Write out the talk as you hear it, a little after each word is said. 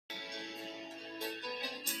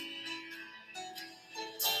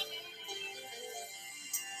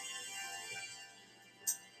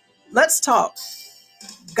Let's talk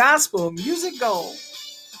gospel music gold.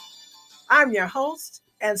 I'm your host,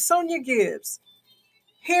 Sonia Gibbs,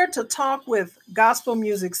 here to talk with gospel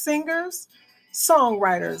music singers,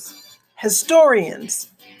 songwriters,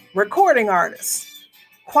 historians, recording artists,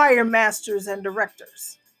 choir masters, and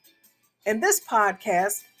directors. In this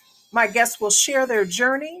podcast, my guests will share their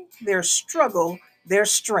journey, their struggle, their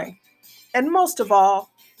strength, and most of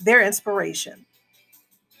all, their inspiration.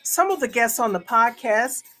 Some of the guests on the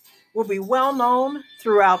podcast will be well known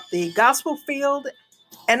throughout the gospel field,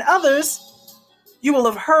 and others you will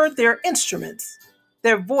have heard their instruments,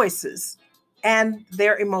 their voices, and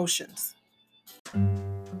their emotions.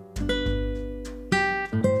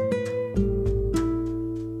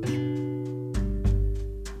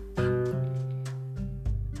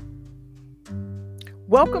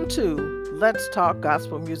 Welcome to Let's Talk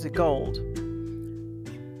Gospel Music Gold.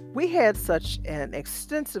 We had such an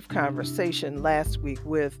extensive conversation last week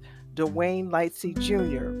with Dwayne Lightsey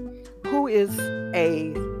Jr., who is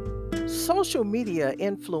a social media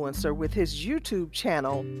influencer with his YouTube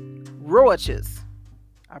channel, Roaches.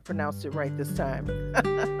 I pronounced it right this time.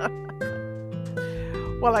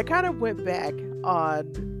 Well, I kind of went back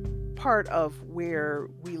on part of where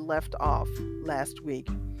we left off last week,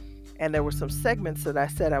 and there were some segments that I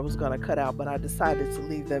said I was going to cut out, but I decided to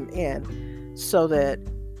leave them in so that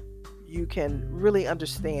you can really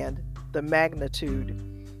understand the magnitude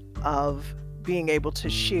of being able to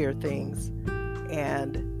share things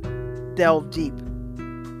and delve deep.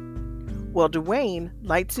 Well, Dwayne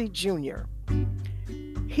Lightsey Jr.,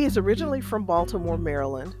 he is originally from Baltimore,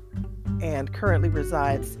 Maryland, and currently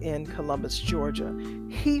resides in Columbus, Georgia.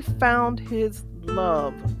 He found his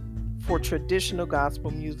love for traditional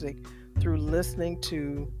gospel music through listening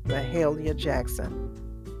to Mahalia Jackson.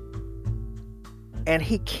 And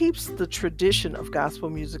he keeps the tradition of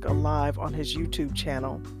gospel music alive on his YouTube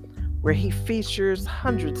channel, where he features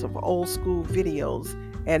hundreds of old school videos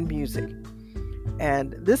and music.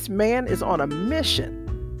 And this man is on a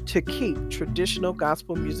mission to keep traditional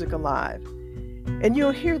gospel music alive. And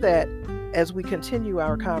you'll hear that as we continue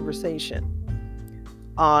our conversation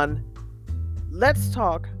on Let's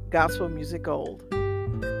Talk Gospel Music Gold.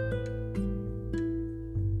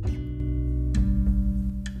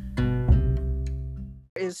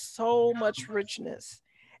 There is so much richness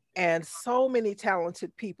and so many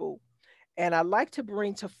talented people. And I like to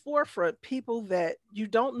bring to forefront people that you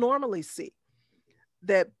don't normally see,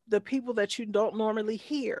 that the people that you don't normally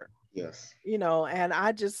hear. Yes. And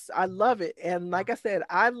I love it. And like I said,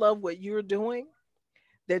 I love what you're doing,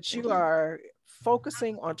 that Thank you you. are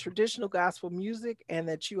focusing on traditional gospel music and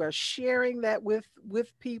that you are sharing that with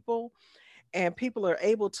people, and people are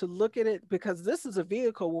able to look at it, because this is a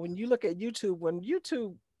vehicle. When you look at YouTube, when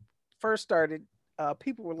YouTube first started,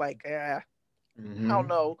 people were like, I don't Hmm.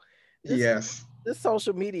 know, this Yes. this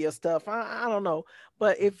social media stuff, I don't know.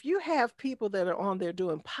 But if you have people that are on there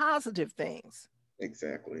doing positive things,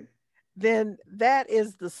 Exactly. then that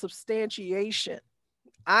is the substantiation,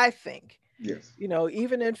 I think. Yes.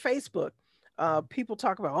 Even in Facebook, people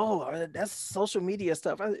talk about, oh, that's social media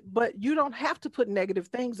stuff. But you don't have to put negative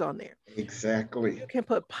things on there. Exactly. You can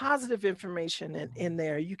put positive information in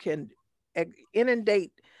there. You can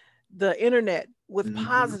inundate the internet with Hmm.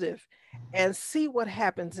 positive and see what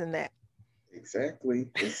happens in that. Exactly.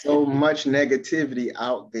 There's so much negativity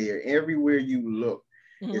out there. Everywhere you look,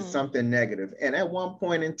 it's Mhm. something negative. And at one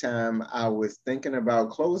point in time, I was thinking about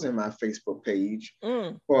closing my Facebook page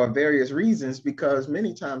Mm. for various reasons because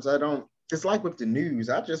many times I don't, it's like with the news.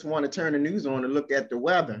 I just want to turn the news on and look at the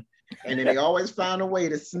weather. And then they always find a way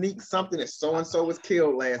to sneak something that so and so was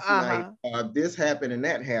killed last night. Uh-huh. This happened and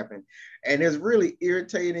that happened. And it's really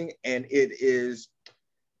irritating. And it is,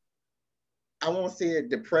 I won't say it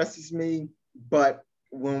depresses me, but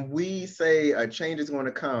when we say a change is going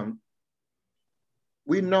to come,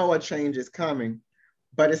 we know a change is coming.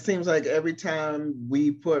 But it seems like every time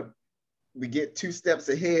we get two steps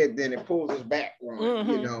ahead, then it pulls us back one.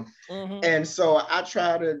 Mhm. Mhm. And so I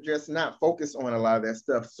try to just not focus on a lot of that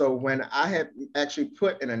stuff. So when I had actually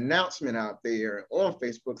put an announcement out there on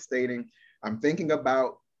Facebook stating, I'm thinking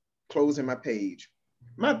about closing my page.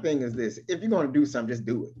 My thing is this: if you're going to do something, just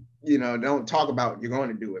do it. Don't talk about you're going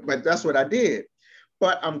to do it. But that's what I did.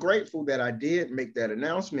 But I'm grateful that I did make that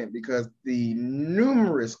announcement because the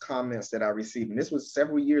numerous comments that I received, and this was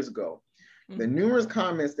several years ago, the Mhm. numerous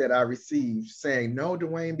comments that I received saying, no,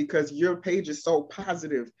 Dwayne, because your page is so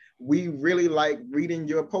positive, we really like reading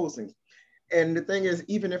your postings. And the thing is,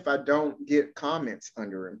 even if I don't get comments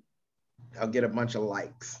under it, I'll get a bunch of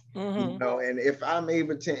likes, Mhm. and if I'm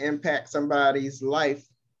able to impact somebody's life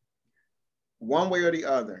one way or the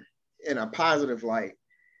other in a positive light,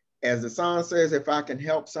 As the song says, if I can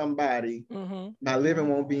help somebody, Mm-hmm. my living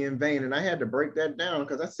won't be in vain. And I had to break that down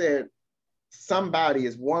because I said, somebody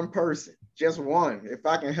is one person, just one. If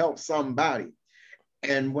I can help somebody.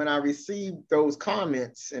 And when I received those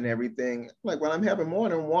comments and everything, I'm like, well, I'm helping more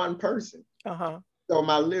than one person. Uh-huh. So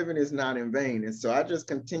my living is not in vain. And so I just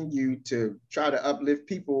continue to try to uplift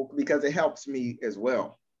people because it helps me as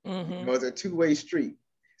well. Mm-hmm. You know, it's a two-way street.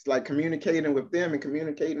 It's like communicating with them and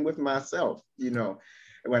communicating with myself. You know,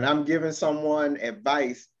 when I'm giving someone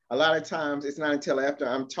advice, a lot of times it's not until after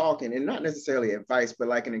I'm talking, and not necessarily advice, but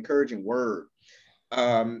like an encouraging word.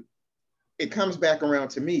 Um, it comes back around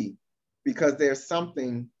to me because there's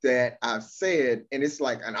something that I've said, and it's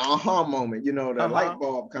like an aha moment. You know, the light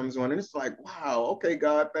bulb comes on, and it's like, wow, okay,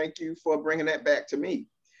 God, thank you for bringing that back to me.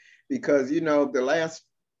 Because, you know, the last,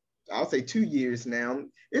 I'll say 2 years now,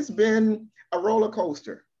 it's been a roller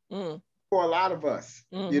coaster for a lot of us,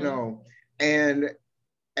 you know. And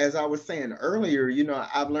as I was saying earlier, you know,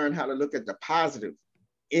 I've learned how to look at the positive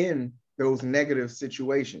in those negative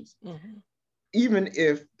situations. Even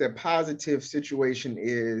if the positive situation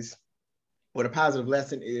is, or the positive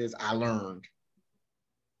lesson is, I learned.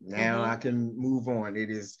 Now I can move on. It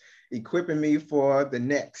is equipping me for the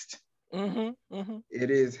next.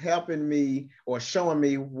 It is helping me or showing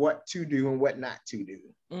me what to do and what not to do.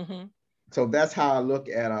 So that's how I look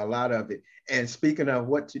at a lot of it. And speaking of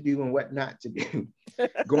what to do and what not to do,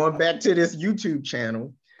 going back to this YouTube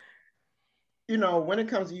channel, you know, when it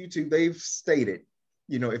comes to YouTube, they've stated,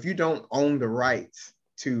 you know, if you don't own the rights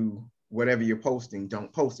to whatever you're posting,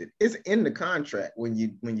 don't post it. It's in the contract when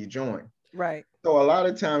you join. Right. So a lot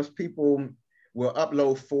of times people will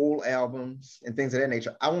upload full albums and things of that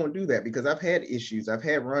nature. I won't do that because I've had issues. I've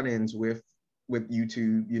had run-ins with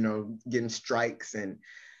YouTube, you know, getting strikes. And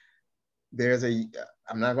there's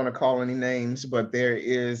I'm not going to call any names, but there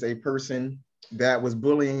is a person that was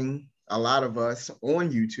bullying a lot of us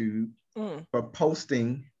on YouTube for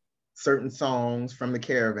posting certain songs from the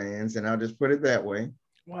Caravans, and I'll just put it that way.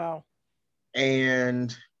 Wow.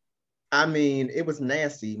 And I mean, it was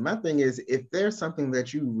nasty. My thing is, if there's something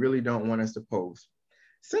that you really don't want us to post,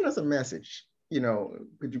 send us a message. You know,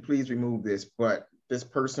 could you please remove this? But this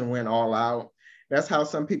person went all out. That's how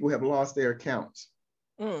some people have lost their accounts.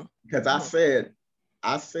 Because I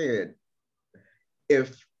said,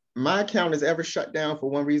 if my account is ever shut down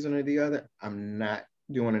for one reason or the other, I'm not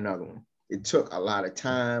doing another one. It took a lot of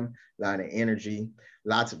time, a lot of energy,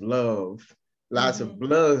 lots of love, lots of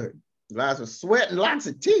blood, lots of sweat, and lots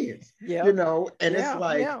of tears. You know, and it's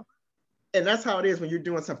like, and that's how it is when you're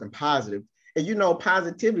doing something positive. And you know,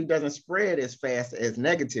 positivity doesn't spread as fast as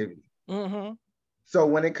negativity. So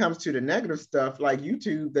when it comes to the negative stuff, like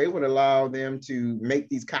YouTube, they would allow them to make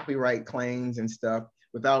these copyright claims and stuff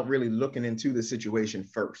without really looking into the situation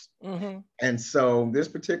first. And so this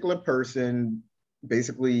particular person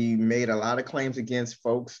basically made a lot of claims against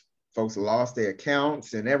folks. Folks lost their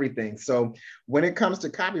accounts and everything. So when it comes to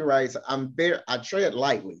copyrights, I tread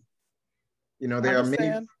lightly. You know, there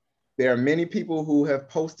are many people who have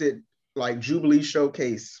posted like Jubilee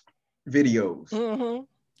Showcase videos.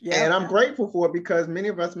 And I'm grateful for it because many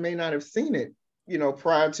of us may not have seen it, you know,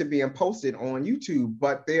 prior to being posted on YouTube,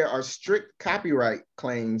 but there are strict copyright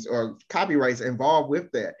claims or copyrights involved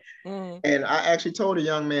with that. And I actually told a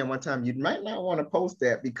young man one time, you might not want to post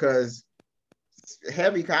that because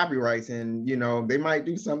heavy copyrights and, you know, they might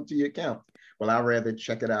do something to your account. Well, I'd rather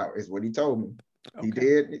check it out, is what he told me. He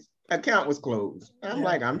did. His account was closed. I'm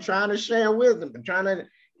like, I'm trying to share wisdom. I'm trying to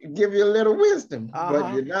give you a little wisdom,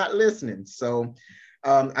 but you're not listening. So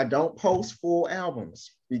I don't post full albums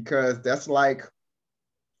because that's like,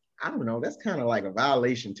 I don't know, that's kind of like a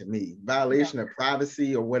violation to me, violation of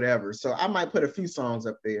privacy or whatever. So I might put a few songs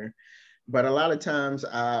up there, but a lot of times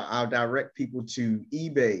I'll direct people to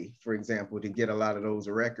eBay, for example, to get a lot of those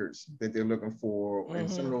records that they're looking for, and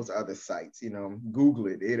some of those other sites. You know, Google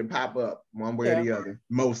it; it'll pop up one way or the other.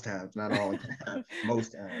 Most times, not all the time.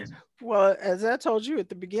 Most times. Well, as I told you at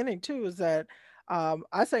the beginning too, is that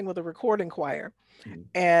I sang with a recording choir,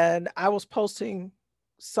 and I was posting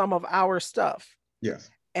some of our stuff. Yes.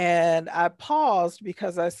 And I paused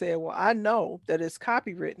because I said, well, I know that it's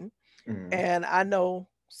copywritten, and I know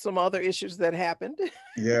some other issues that happened.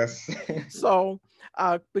 Yes. So,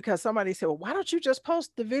 because somebody said, well, why don't you just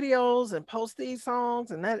post the videos and post these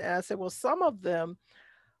songs and that? And I said, well, some of them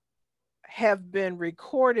have been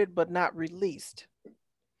recorded but not released.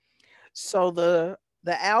 So the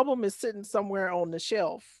album is sitting somewhere on the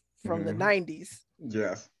shelf from the 90s.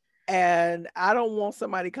 Yes. And I don't want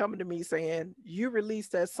somebody coming to me saying, you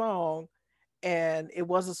released that song and it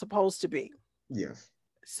wasn't supposed to be. Yes.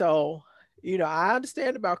 So I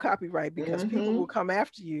understand about copyright because people will Mm-hmm. come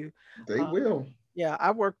after you. They Uh, will. yeah,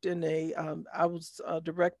 I worked in I was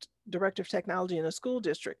director of technology in a school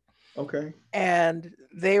district, Okay. and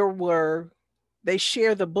they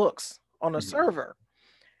share the books on a Mhm. server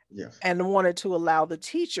Yes. and wanted to allow the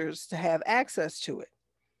teachers to have access to it.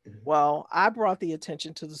 Mhm. Well, I brought the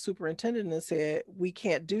attention to the superintendent and said, we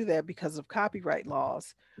can't do that because of copyright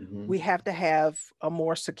laws. Mhm. We have to have a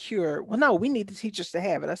more secure, well, no, we need the teachers to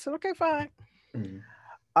have it. I said, okay, fine. Mhm.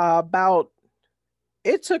 About,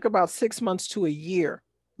 it took about 6 months to a year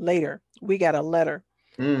later, we got a letter,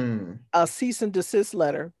 Mm. a cease and desist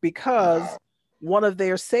letter, because Wow. one of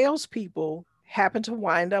their salespeople happened to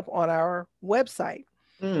wind up on our website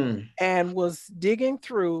Mm. and was digging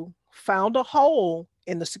through, found a hole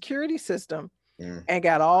in the security system, Mm. and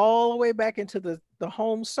got all the way back into the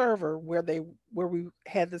home server where we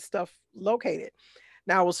had the stuff located.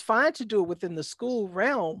 Now it was fine to do it within the school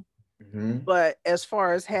realm, Mhm. but as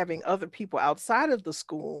far as having other people outside of the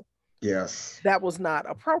school, Yes. that was not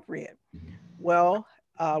appropriate. Well,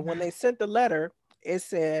 when they sent the letter, it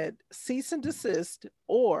said cease and desist,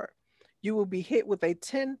 or you will be hit with a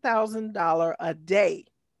 $10,000 a day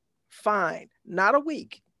fine, not a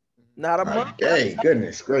week, not a month, not Hey,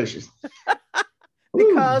 goodness gracious. Woo.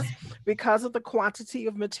 because because of the quantity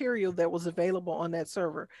of material that was available on that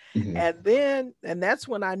server. Mhm. And that's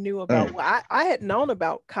when I knew about, Mm. well, I had known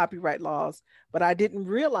about copyright laws, but I didn't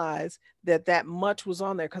realize that that much was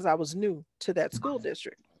on there because I was new to that school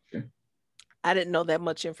district. I didn't know that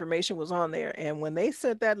much information was on there. And when they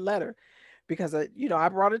sent that letter, because I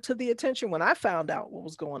brought it to the attention when I found out what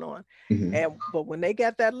was going on. Mhm. And but when they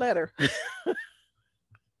got that letter,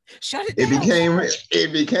 shut it It down, shut became it.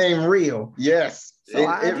 it became real. Yes, So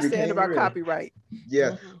I it understand became about real. copyright.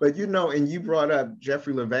 Yes, Mhm. but and you brought up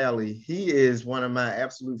Jeffrey LaValle. He is one of my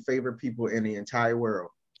absolute favorite people in the entire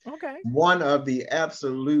world. Okay. One of the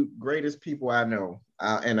absolute greatest people I know,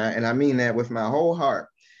 and I mean that with my whole heart.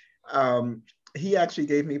 Um, he actually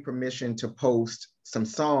gave me permission to post some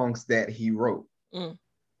songs that he wrote, Mm.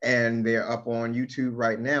 and they're up on YouTube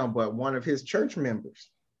right now. But one of his church members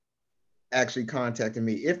actually contacted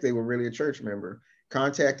me, if they were really a church member,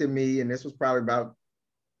 contacted me, and this was probably about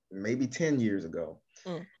maybe 10 years ago,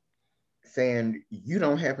 Mm. saying, you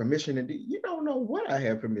don't have permission to do, you don't know what I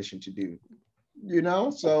have permission to do.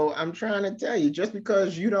 So I'm trying to tell you, just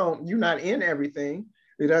because you're not in everything,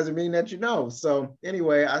 it doesn't mean that you know. So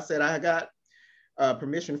anyway, I said I got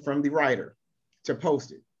permission from the writer to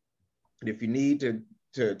post it. And if you need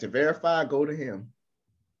to verify, go to him.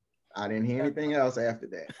 I didn't hear Yeah. anything else after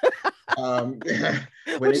that. Um,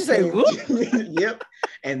 when What'd you it say? came Whoop. to, yep.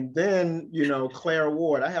 And then, Claire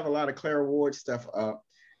Ward, I have a lot of Claire Ward stuff up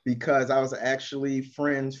because I was actually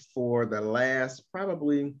friends for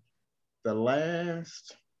probably the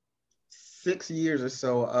last 6 years or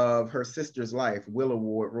so of her sister's life, Willa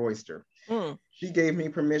Ward Royster. Mm. She gave me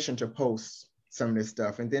permission to post some of this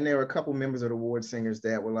stuff. And then there were a couple members of the Ward Singers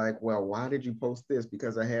that were like, well, why did you post this?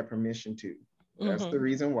 Because I had permission to. That's Mm-hmm. the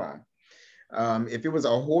reason why. If it was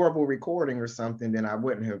a horrible recording or something, then I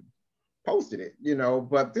wouldn't have posted it.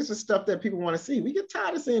 But this is stuff that people want to see. We get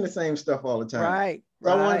tired of seeing the same stuff all the time. Right. So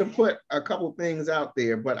I wanted to Right. put a couple things out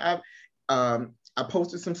there, but I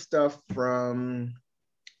posted some stuff from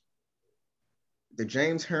the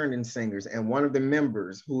James Herndon Singers, and one of the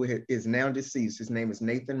members who is now deceased, his name is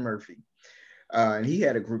Nathan Murphy. And he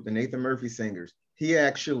had a group, the Nathan Murphy Singers. He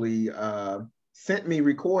actually sent me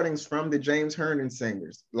recordings from the James Herndon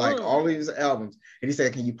Singers, like Mm. all these albums. And he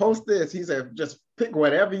said, can you post this? He said, just pick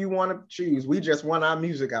whatever you want to choose. We just want our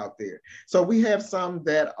music out there. So we have some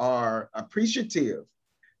that are appreciative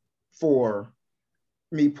for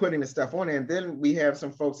me putting the stuff on there. And then we have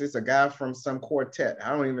some folks, it's a guy from some quartet. I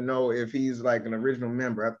don't even know if he's like an original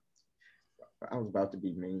member. I was about to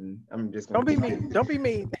be mean. I'm just Don't gonna be keep mean. it. Don't be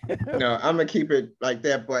mean. No, I'm gonna keep it like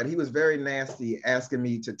that. But he was very nasty, asking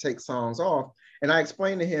me to take songs off. And I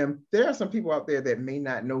explained to him, there are some people out there that may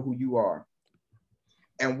not know who you are.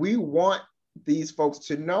 And we want these folks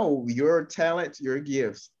to know your talents, your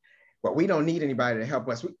gifts. But we don't need anybody to help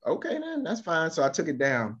us. Okay, then that's fine. So I took it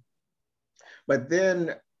down. But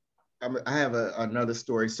then I have another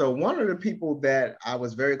story. So one of the people that I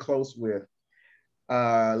was very close with,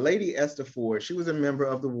 Lady Esther Ford, she was a member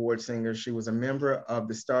of the Ward Singers. She was a member of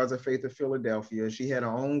the Stars of Faith of Philadelphia. She had her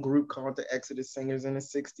own group called the Exodus Singers in the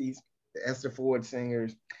 60s, the Esther Ford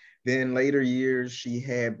Singers. Then later years, she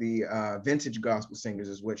had the Vintage Gospel Singers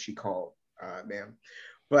is what she called them.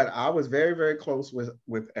 But I was very, very close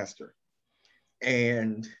with Esther.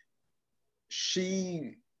 And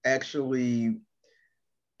she actually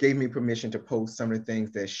gave me permission to post some of the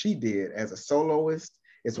things that she did as a soloist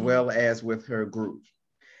as well as with her group.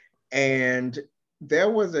 And there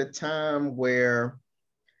was a time where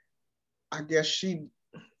I guess she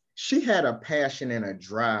had a passion and a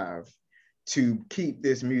drive to keep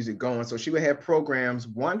this music going. So she would have programs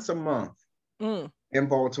once a month in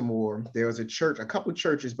Baltimore. There was a church, a couple of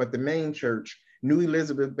churches, but the main church, New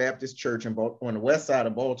Elizabeth Baptist Church on the west side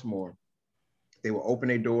of Baltimore, they would open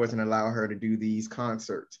their doors and allow her to do these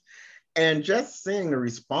concerts. And just seeing the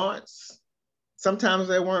response, sometimes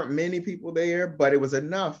there weren't many people there, but it was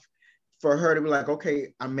enough for her to be like,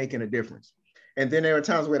 okay, I'm making a difference. And then there were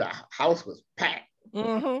times where the house was packed,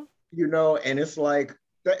 you know, and it's like,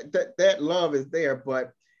 that love is there.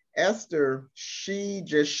 But Esther, she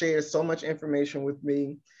just shared so much information with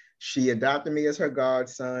me. She adopted me as her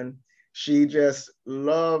godson. She just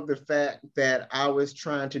loved the fact that I was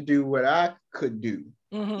trying to do what I could do,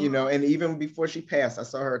 you know, and even before she passed, I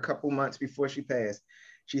saw her a couple months before she passed.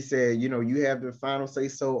 She said, you know, you have the final say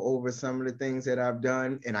so over some of the things that I've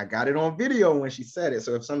done. And I got it on video when she said it.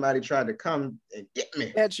 So if somebody tried to come and get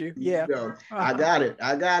me, at you, yeah, you know, I got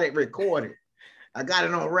it recorded. I got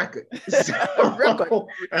it on record. So, a record.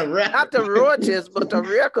 Not the royalties, but the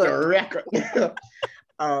record. The record.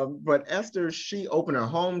 But Esther, she opened her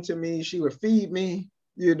home to me. She would feed me.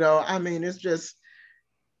 You know, I mean, it's just,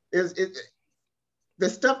 the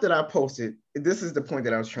stuff that I posted, this is the point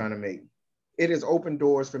that I was trying to make. It has opened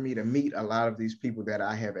doors for me to meet a lot of these people that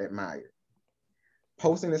I have admired.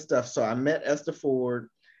 Posting this stuff. So I met Esther Ford,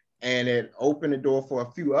 and it opened the door for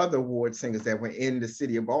a few other award singers that were in the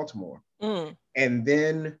city of Baltimore. And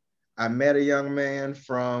then I met a young man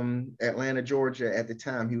from Atlanta, Georgia at the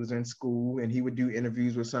time. He was in school and he would do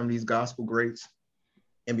interviews with some of these gospel greats.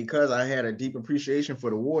 And because I had a deep appreciation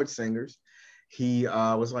for the award singers, he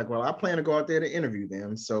was like, well, I plan to go out there to interview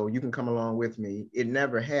them, so you can come along with me. It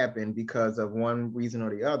never happened because of one reason or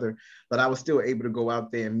the other, but I was still able to go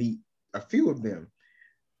out there and meet a few of them,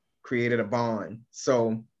 created a bond.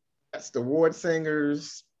 So that's the award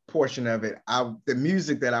singers portion of it. The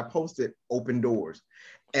music that I posted opened doors.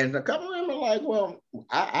 And a couple of them are like, well,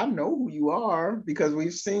 I know who you are because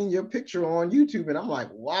we've seen your picture on YouTube. And I'm like,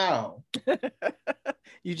 wow.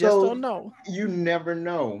 You just don't know. You never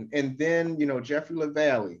know. And then, you know, Jeffrey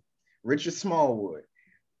LaValle, Richard Smallwood,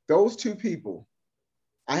 those two people,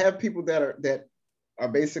 I have people that are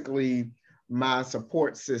basically my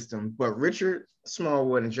support system, but Richard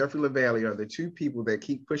Smallwood and Jeffrey LaValle are the two people that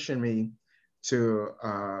keep pushing me to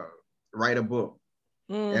write a book.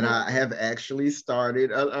 And I have actually started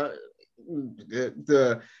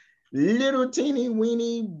the little teeny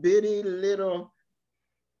weeny bitty little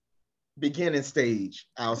beginning stage,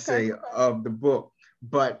 I'll say, of the book.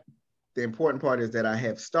 But the important part is that I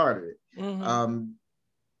have started it.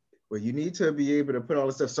 Well, you need to be able to put all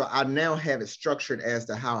this stuff. So I now have it structured as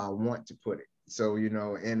to how I want to put it. So, you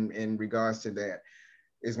know, in regards to that,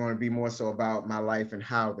 it's going to be more so about my life and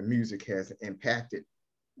how the music has impacted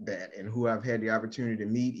that and who I've had the opportunity to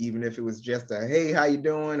meet, even if it was just a, hey, how you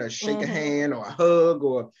doing? A shake a hand or a hug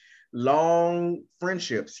or long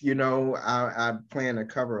friendships. You know, I plan to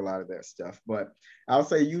cover a lot of that stuff, but I'll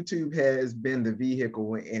say YouTube has been the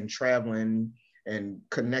vehicle in traveling and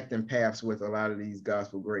connecting paths with a lot of these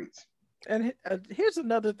gospel greats. And here's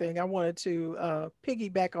another thing I wanted to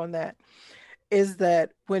piggyback on that, is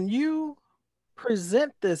that when you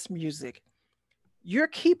present this music, you're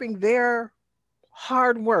keeping their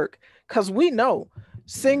hard work, because we know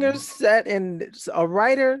singers sat and a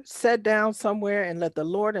writer sat down somewhere and let the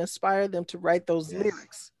Lord inspire them to write those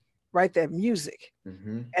lyrics, write that music,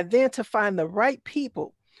 and then to find the right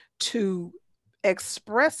people to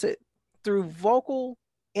express it through vocal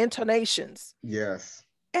intonations. Yes.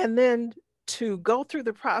 And then to go through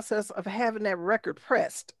the process of having that record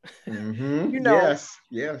pressed. You know,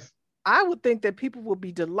 yes. I would think that people will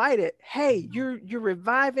be delighted. Hey, you're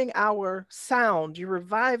reviving our sound. You're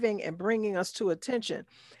reviving and bringing us to attention.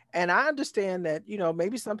 And I understand that, you know,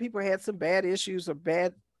 maybe some people had some bad issues or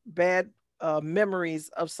bad memories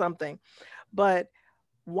of something, but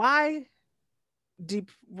why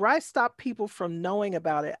stop people from knowing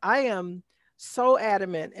about it? I am so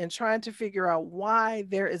adamant in trying to figure out why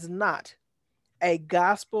there is not a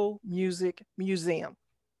gospel music museum.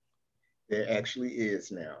 There actually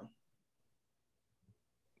is now.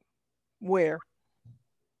 Where?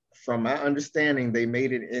 From my understanding, they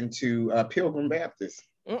made it into Pilgrim Baptist.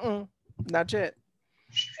 Not yet.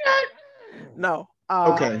 No.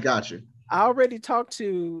 Okay, gotcha. I already talked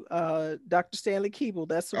to Dr. Stanley Keeble.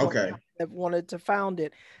 That's the one that wanted to found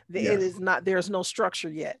it. It is not. There's no structure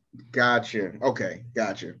yet. Gotcha. Okay,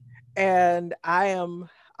 gotcha. And I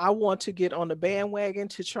I want to get on the bandwagon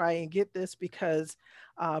to try and get this because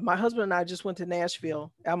my husband and I just went to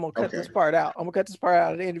Nashville. I'm gonna cut Okay. this part out. I'm gonna cut this part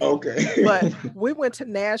out of the interview. But Okay. we went to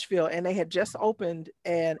Nashville and they had just opened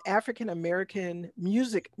an African American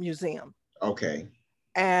music museum, Okay.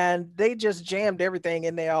 and they just jammed everything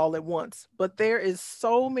in there all at once. But there is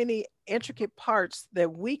so many intricate parts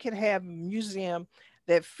that we could have a museum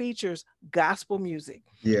that features gospel music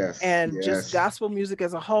Yes. and just Yes. gospel music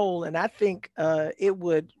as a whole. And I think it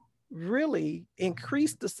would really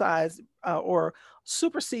increase the size or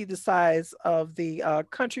supersede the size of the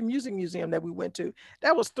country music museum that we went to.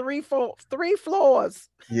 That was three floors.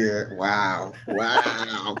 Yeah. Wow.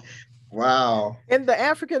 Wow. Wow. In the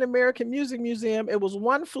African American Music Museum, it was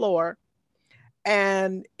one floor,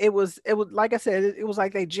 and it was like I said, it was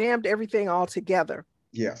like they jammed everything all together.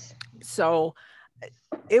 Yes. So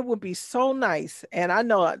it would be so nice. And I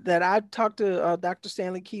know that I talked to Dr.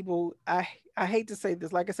 Stanley Keeble. I hate to say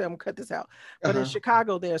this, like I said, I'm gonna cut this out. But in Uh-huh.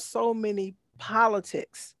 Chicago, there's so many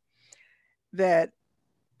politics that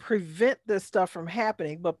prevent this stuff from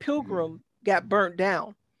happening. But Mhm. Pilgrim got burnt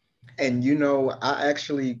down. And I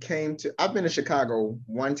actually I've been to Chicago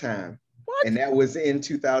one time, and What? that was in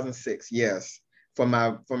 2006. Yes, for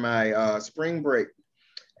my spring break.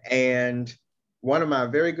 And one of my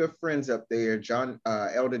very good friends up there,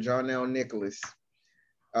 Elder John L. Nicholas,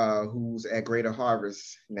 who's at Greater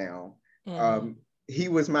Harvest now, Hmm. um, he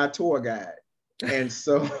was my tour guide. And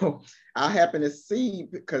so I happened to see,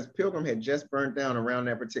 because Pilgrim had just burnt down around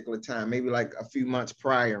that particular time, maybe like a few months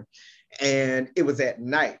prior. And it was at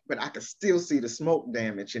night, but I could still see the smoke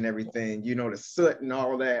damage and everything, the soot and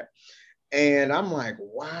all that. And I'm like,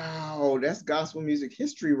 wow, that's gospel music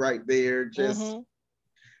history right there. Just Hmm.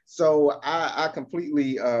 so I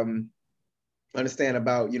completely understand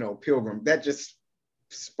about Pilgrim. That just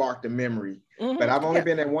sparked a memory. But Hmm. I've only Yeah.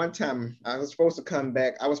 been there one time. I was supposed to come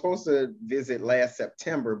back. I was supposed to visit last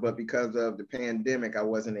September, but because of the pandemic, I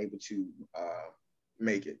wasn't able to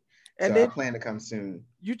make it. And So I then plan to come soon.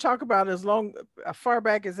 you talk about as far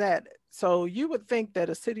back as that. So you would think that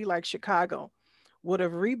a city like Chicago would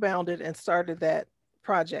have rebounded and started that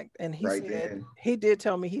project. And he Right said then. he did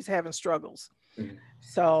tell me he's having struggles. Mhm.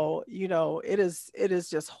 So, it is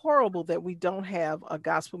just horrible that we don't have a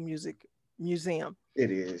gospel music museum. It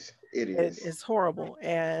is. It It is. is horrible.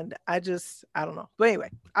 And I don't know. But anyway,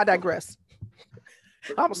 I digress.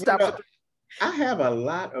 I'm gonna You stop for know, I have a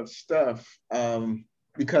lot of stuff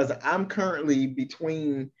because I'm currently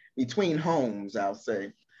between homes, I'll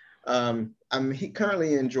say.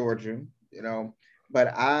 Currently in Georgia,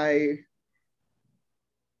 but I'm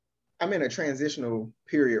in a transitional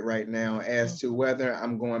period right now as to whether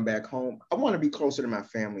I'm going back home. I want to be closer to my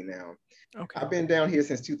family now. Okay. I've been down here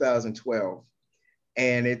since 2012,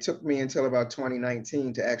 and it took me until about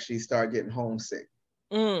 2019 to actually start getting homesick.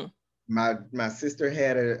 Mm. My sister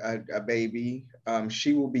had a baby.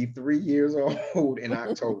 She will be 3 years old in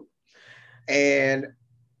October, and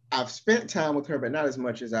I've spent time with her, but not as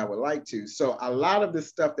much as I would like to. So a lot of the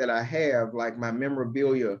stuff that I have, like my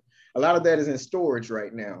memorabilia, a lot of that is in storage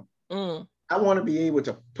right now. Mm. I want to be able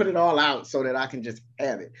to put it all out so that I can just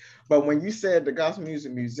have it. But when you said the Gospel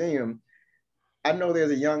Music Museum, I know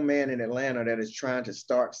there's a young man in Atlanta that is trying to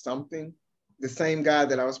start something. The same guy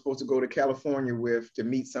that I was supposed to go to California with to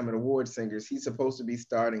meet some of the ward singers, he's supposed to be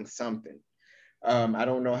starting something. I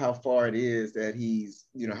don't know how far it is that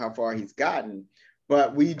how far he's gotten,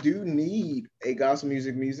 but we do need a gospel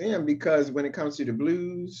music museum because when it comes to the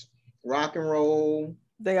blues, rock and roll,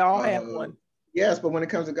 They all have uh, one. yes, but when it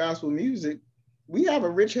comes to gospel music, we have a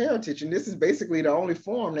rich heritage, and this is basically the only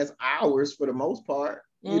form that's ours for the most part.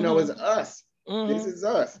 Is Mm-hmm. us. This Mm-hmm. is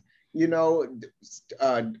us.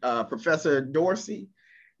 Professor Dorsey,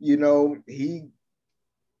 he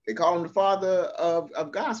they call him the father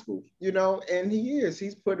of gospel, and he is.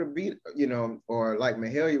 He's put a beat, or like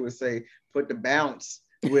Mahalia would say, put the bounce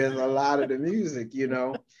with a lot of the music,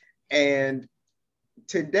 and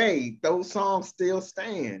today those songs still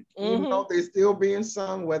stand. Mm-hmm. They're still being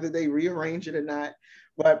sung, whether they rearrange it or not.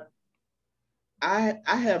 But I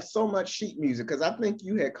have so much sheet music because I think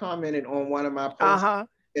you had commented on one of my posts Uh-huh.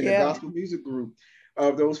 in the Yeah. gospel music group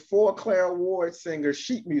of those 4 Clare Ward singer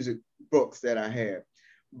sheet music books that I have.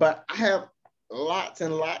 But I have lots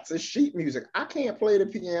and lots of sheet music. I can't play the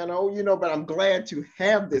piano, but I'm glad to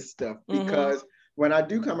have this stuff Mm-hmm. because when I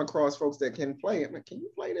do come across folks that can play it, I'm like, can you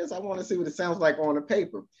play this? I want to see what it sounds like on the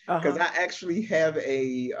paper. Because Uh-huh. I actually have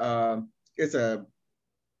it's a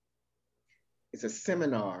it's a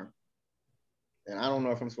seminar, and I don't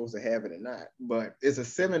know if I'm supposed to have it or not, but it's a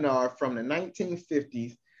seminar from the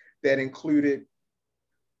 1950s that included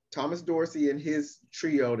Thomas Dorsey and his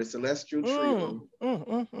trio, the Celestial Trio,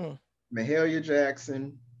 Mahalia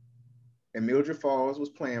Jackson and Mildred Falls was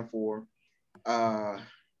playing for. And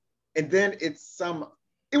then it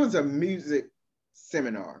was a music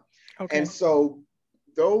seminar. Okay. And so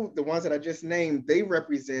though the ones that I just named, they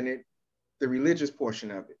represented the religious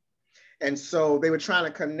portion of it. And so they were trying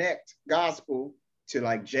to connect gospel to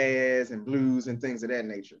like jazz and blues and things of that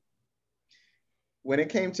nature. When it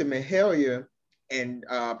came to Mahalia and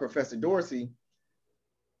Professor Dorsey,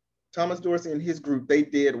 Thomas Dorsey and his group, they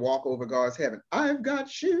did Walk Over God's Heaven. I've got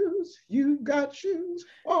shoes, you've got shoes,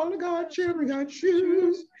 all of God's children got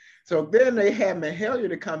shoes. So then they had Mahalia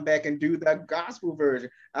to come back and do the gospel version.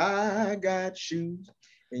 I got shoes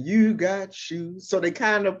and you got shoes. So they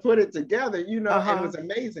kind of put it together, and it was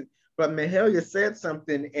amazing. But Mahalia said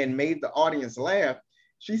something and made the audience laugh.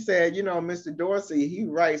 She said, Mr. Dorsey, he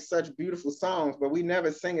writes such beautiful songs, but we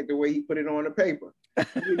never sing it the way he put it on the paper.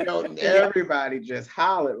 Everybody just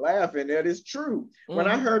hollered laughing. That is true. When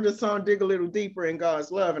I heard the song Dig a Little Deeper in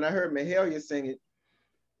God's Love, and I heard Mahalia sing it,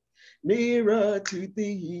 nearer to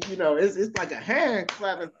thee, it's like a hand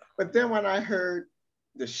clapping. But then when I heard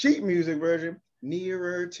the sheet music version,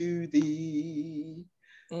 nearer to thee,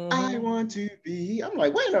 I want to be. I'm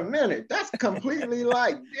like, wait a minute, that's completely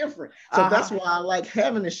like different. So that's why I like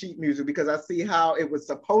having the sheet music, because I see how it was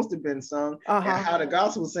supposed to have been sung and how the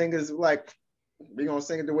gospel singers like, we're gonna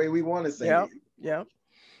sing it the way we want to sing it. Yeah.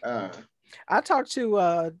 I talked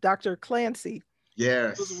to Dr. Clancy.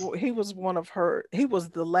 Yes. He was one of her, he was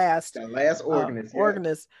the last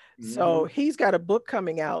organist. So he's got a book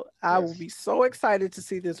coming out. I will be so excited to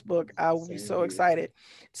see this book. I will be so excited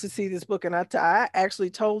to see this book. And I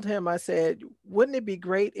actually told him, I said, wouldn't it be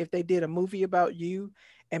great if they did a movie about you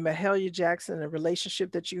and Mahalia Jackson, the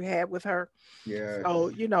relationship that you had with her? Yeah.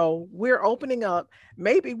 So, we're opening up.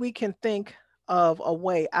 Maybe we can think of a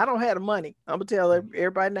way. I don't have the money. I'm gonna tell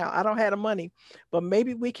everybody now, I don't have the money, but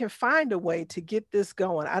maybe we can find a way to get this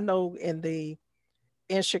going. I know in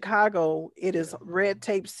Chicago, it is red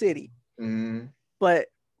tape city, but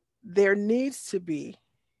there needs to be,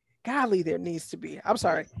 I'm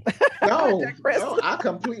sorry. No, I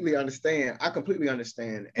completely understand.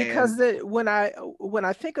 Because when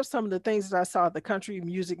I think of some of the things that I saw at the Country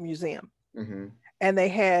Music Museum, and they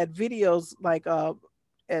had videos like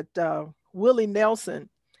at Willie Nelson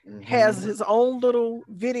has his own little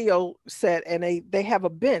video set, and they have a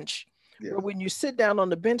bench where when you sit down on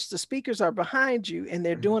the bench, the speakers are behind you and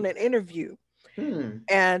they're doing an interview.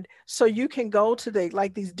 And so you can go to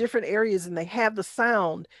these different areas, and they have the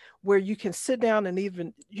sound where you can sit down and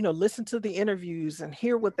even, listen to the interviews and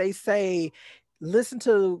hear what they say, listen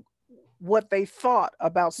to what they thought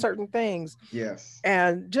about certain things. Yes.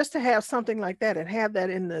 And just to have something like that and have that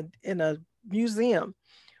in a museum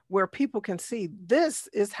where people can see, this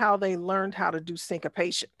is how they learned how to do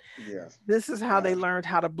syncopation. Yes. This is how they learned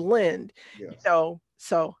how to blend. Yes.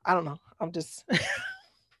 So I don't know. I'm just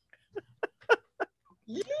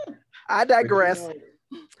I digress.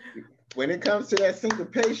 When it comes to that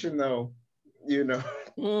syncopation though,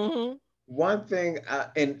 one thing,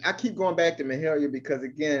 and I keep going back to Mahalia because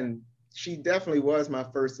again, she definitely was my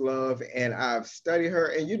first love, and I've studied her,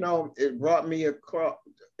 and it brought me it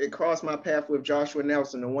crossed my path with Joshua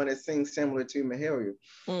Nelson, the one that sings similar to Mahalia.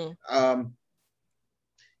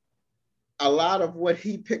 A lot of what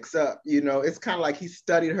he picks up, it's kind of like he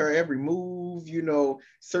studied her every move,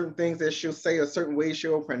 certain things that she'll say, a certain way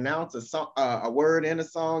she'll pronounce a word in a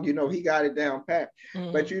song, he got it down pat.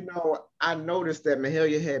 But I noticed that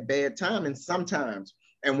Mahalia had bad timing sometimes.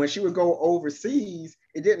 And when she would go overseas,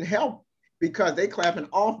 it didn't help because they clapping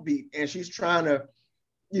offbeat and she's trying to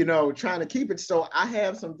keep it. So I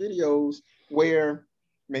have some videos where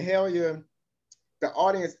Mahalia, the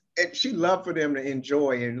audience, and she loved for them to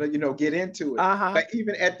enjoy and get into it. But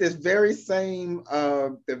even at this very same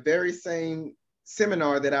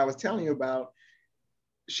seminar that I was telling you about,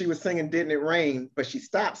 she was singing "Didn't It Rain," but she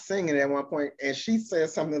stopped singing at one point, and she said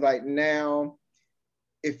something like, "Now,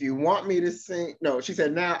 if you want me to sing," no, she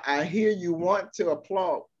said, "Now I hear you want to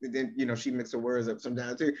applaud." And then she mixed the words up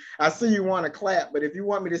sometimes too. "I see you want to clap, but if you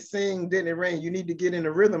want me to sing "Didn't It Rain," you need to get in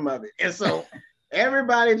the rhythm of it." And so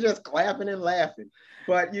everybody just clapping and laughing.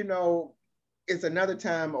 But it's another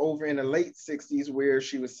time over in the late 60s where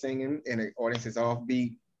she was singing and the audience is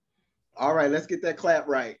offbeat. All right, let's get that clap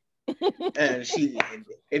right. and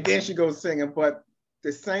then she goes singing, but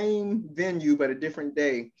the same venue, but a different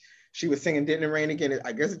day, she was singing "Didn't It Rain" again.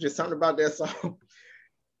 I guess it's just something about that song.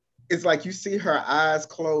 It's like you see her eyes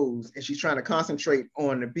closed and she's trying to concentrate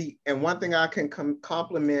on the beat. And one thing I can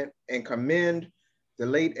compliment and commend the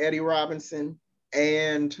late Eddie Robinson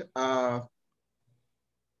and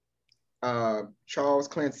Charles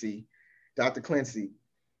Clancy, Dr. Clancy,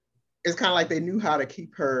 it's kind of like they knew how to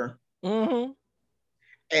keep her. Mm-hmm.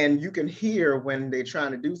 And you can hear when they're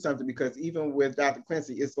trying to do something, because even with Dr.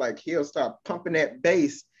 Quincy, it's like he'll start pumping that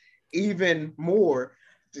bass even more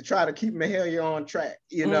to try to keep Mahalia on track,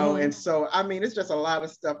 you know. Mm-hmm. And so, I mean, it's just a lot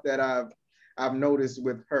of stuff that I've noticed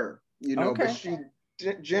with her, you know. But Okay. she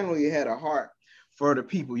generally had a heart for the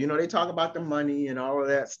people. You know, they talk about the money and all of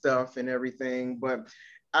that stuff and everything, but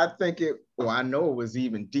I think well, I know it was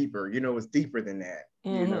even deeper. You know, it's deeper than that.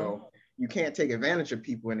 You Mm-hmm. know, you can't take advantage of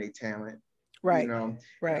people and their talent, you Right. know. And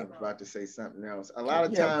I Right. was about to say something else. A lot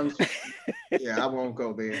of Yeah. times, yeah, I won't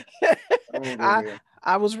go there. I won't go I there.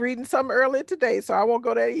 I was reading something earlier today, so I won't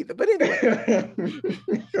go there either. But anyway,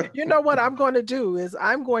 you know what I'm going to do is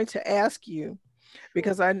I'm going to ask you,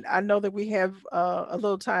 because I know that we have a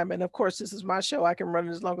little time, and of course this is my show. I can run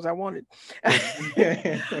it as long as I want it.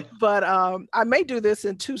 But I may do this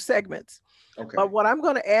in two segments. Okay. But what I'm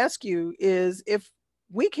going to ask you is if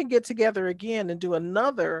we can get together again and do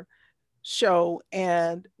another show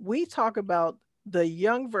and we talk about the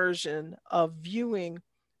young version of viewing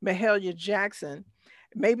Mahalia Jackson.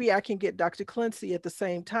 Maybe I can get Dr. Clancy at the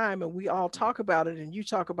same time and we all talk about it, and you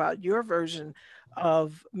talk about your version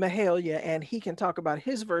of Mahalia and he can talk about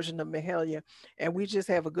his version of Mahalia, and we just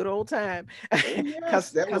have a good old time. Oh yes,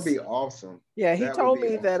 cuz that would cuz be awesome. yeah, he That would told be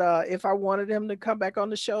me that awesome. if I wanted him to come back on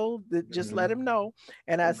the show, that just let Mhm. him know.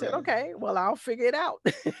 And I said, Okay. "Okay, well, I'll figure it out."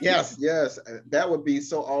 Yes, yes, that would be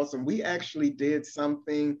so awesome. We actually did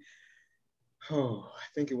something. Oh, I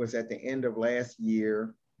think it was at the end of last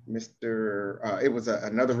year. It was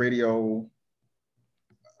another radio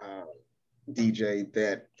uh, DJ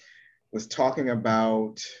that was talking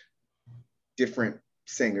about different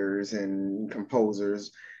singers and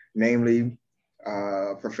composers, namely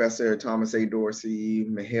Professor Thomas A. Dorsey,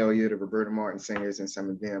 Mahalia, the Roberta Martin singers, and some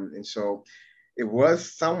of them. And so it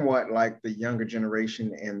was somewhat like the younger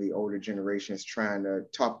generation and the older generations trying to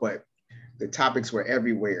talk, but the topics were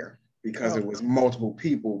everywhere because Oh, it was multiple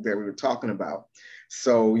people that we were talking about.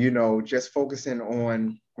 So, you know, just focusing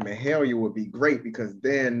on Mahalia would be great, because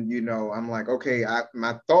then, you know, I'm like, okay,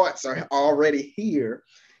 my thoughts are already here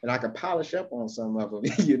and I could polish up on some of them,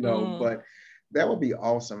 you know, mm, but that would be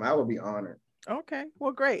awesome. I would be honored. okay.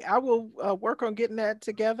 Well, great. I will work on getting that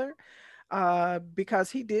together because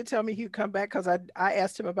he did tell me he'd come back because I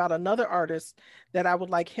asked him about another artist that I would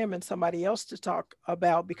like him and somebody else to talk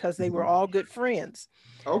about because they were all good friends.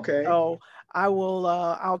 Okay. So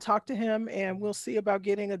I'll talk to him and we'll see about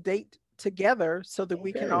getting a date together so that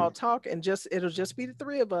we can Okay. all talk, and just it'll just be the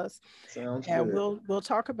three of us, Sounds and good. we'll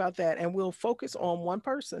talk about that, and we'll focus on one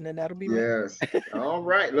person, and that'll be me. Yes. All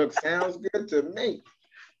right. Look, sounds good to me.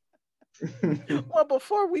 Well,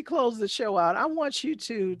 before we close the show out, I want you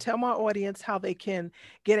to tell my audience how they can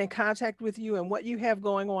get in contact with you and what you have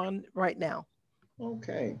going on right now.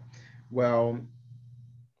 Okay. Well,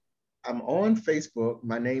 I'm on Facebook.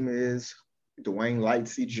 My name is Dwayne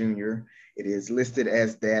Lightsey Jr. It is listed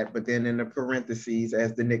as that, but then in the parentheses,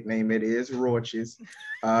 as the nickname, it is Roaches.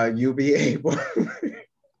 You'll be able,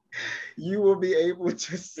 you will be able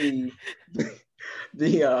to see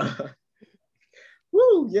the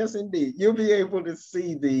woo, yes, indeed. You'll be able to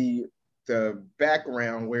see the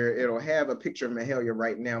background where it'll have a picture of Mahalia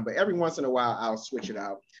right now, but every once in a while I'll switch it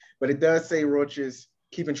out. But it does say Roaches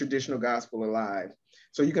keeping traditional gospel alive.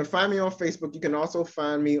 So you can find me on Facebook. You can also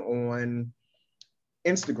find me on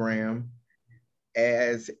Instagram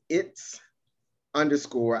as it's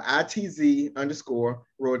underscore ITZ underscore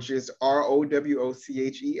Roaches,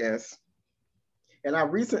 ROWOCHES. And I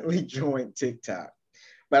recently joined TikTok,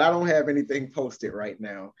 but I don't have anything posted right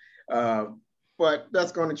now. But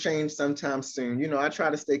that's going to change sometime soon. You know, I try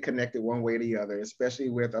to stay connected one way or the other, especially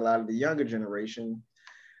with a lot of the younger generation,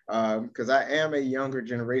 because I am a younger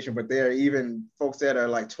generation, but there are even folks that are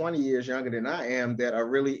like 20 years younger than I am that are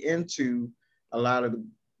really into a lot of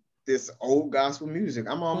this old gospel music.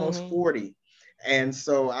 I'm almost Hmm. 40. And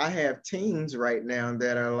so I have teens right now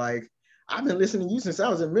that are like, I've been listening to you since I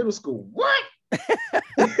was in middle school. What?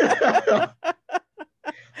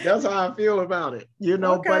 That's how I feel about it, you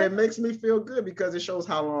know, but Okay. it makes me feel good because it shows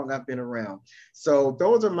how long I've been around. So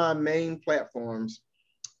those are my main platforms: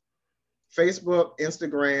 Facebook,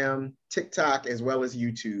 Instagram, TikTok, as well as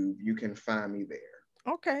YouTube. You can find me there.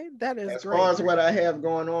 Okay. That is As far great. as what I have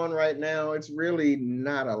going on right now, it's really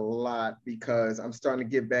not a lot because I'm starting to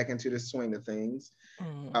get back into the swing of things.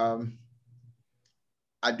 Mhm. Um,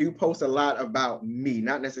 I do post a lot about me,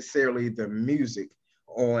 not necessarily the music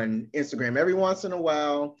on Instagram. Every once in a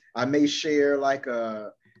while, I may share like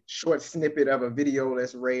a short snippet of a video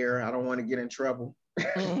that's rare. I don't want to get in trouble.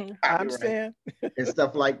 I understand. And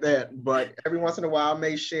stuff like that. But every once in a while, I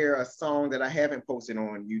may share a song that I haven't posted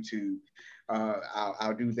on YouTube.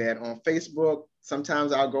 I'll do that on Facebook.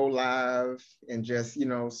 Sometimes I'll go live and just,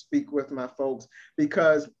 speak with my folks,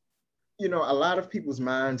 because, a lot of people's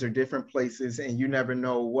minds are different places, and you never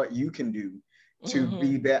know what you can do to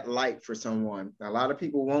be that light for someone. A lot of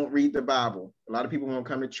people won't read the Bible. A lot of people won't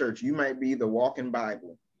come to church. You might be the walking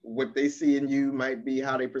Bible. What they see in you might be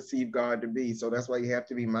how they perceive God to be. So that's why you have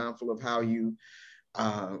to be mindful of how you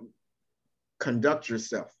conduct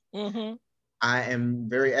yourself. I am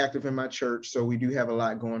very active in my church, so we do have a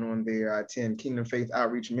lot going on there. I attend Kingdom Faith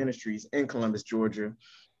Outreach Ministries in Columbus, Georgia.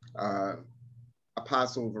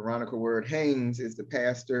 Apostle Veronica Word Haynes is the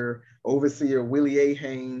pastor. Overseer Willie A.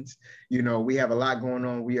 Haynes. We have a lot going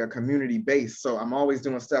on. We are community-based, so I'm always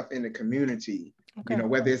doing stuff in the community,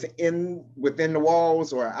 whether it's within the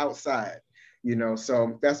walls or outside,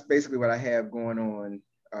 so that's basically what I have going on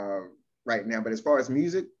right now. But as far as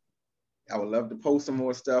music, I would love to post some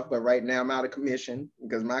more stuff, but right now I'm out of commission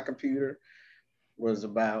because my computer was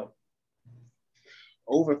about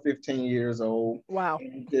over 15 years old. Wow.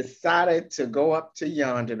 And decided to go up to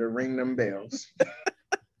yonder to ring them bells.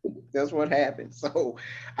 That's what happened. So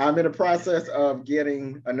I'm in the process of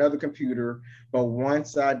getting another computer, but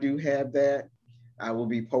once I do have that, I will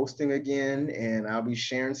be posting again, and I'll be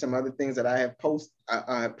sharing some other things that I have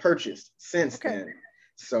purchased since then.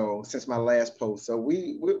 So since my last post, so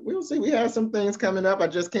we'll see. We have some things coming up. I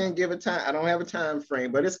just can't give a time. I don't have a time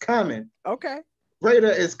frame, but it's coming. Okay.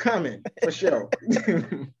 Greater is coming for sure.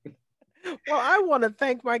 Well, I want to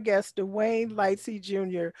thank my guest, Dwayne Lightsey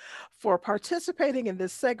Jr., for participating in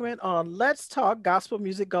this segment on Let's Talk Gospel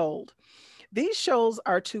Music Gold. These shows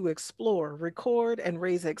are to explore, record, and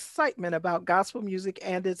raise excitement about gospel music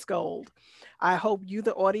and its gold. I hope you,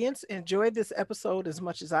 the audience, enjoyed this episode as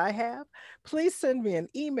much as I have. Please send me an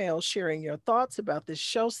email sharing your thoughts about this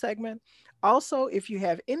show segment. Also, if you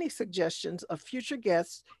have any suggestions of future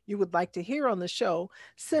guests you would like to hear on the show,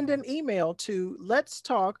 send an email to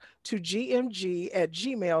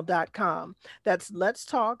letstalk2gmg@gmail.com. That's let's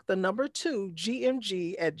talk, the number 2,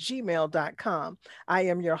 gmg@gmail.com. I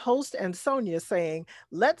am your host, and Sonia, saying,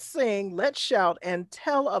 let's sing, let's shout, and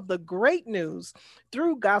tell of the great news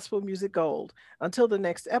through Gospel Music Gold. Until the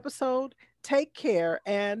next episode, take care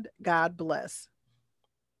and God bless.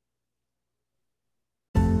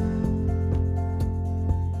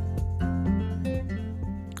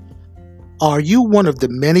 Are you one of the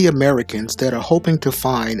many Americans that are hoping to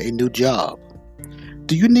find a new job?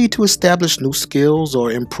 Do you need to establish new skills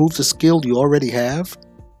or improve the skill you already have?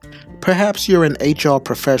 Perhaps you're an HR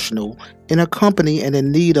professional in a company and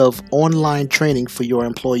in need of online training for your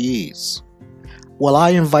employees. Well, I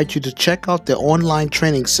invite you to check out the online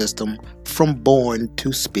training system from Born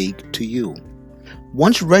to Speak to You.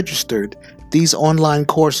 Once registered, these online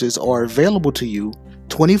courses are available to you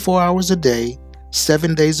 24 hours a day,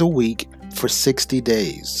 7 days a week, for 60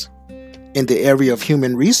 days. In the area of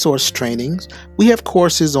human resource trainings, we have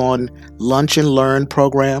courses on Lunch and Learn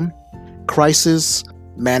program, crisis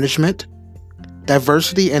management,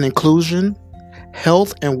 diversity and inclusion,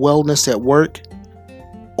 health and wellness at work,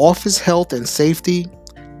 office health and safety,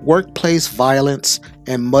 workplace violence,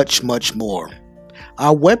 and much, much more.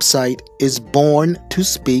 Our website is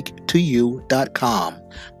borntospeaktoyou.com,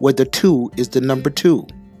 where the 2 is the number 2.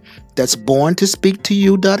 That's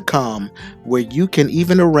borntospeaktoyou.com, where you can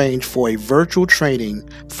even arrange for a virtual training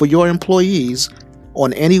for your employees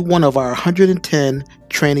on any one of our 110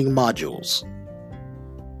 training modules.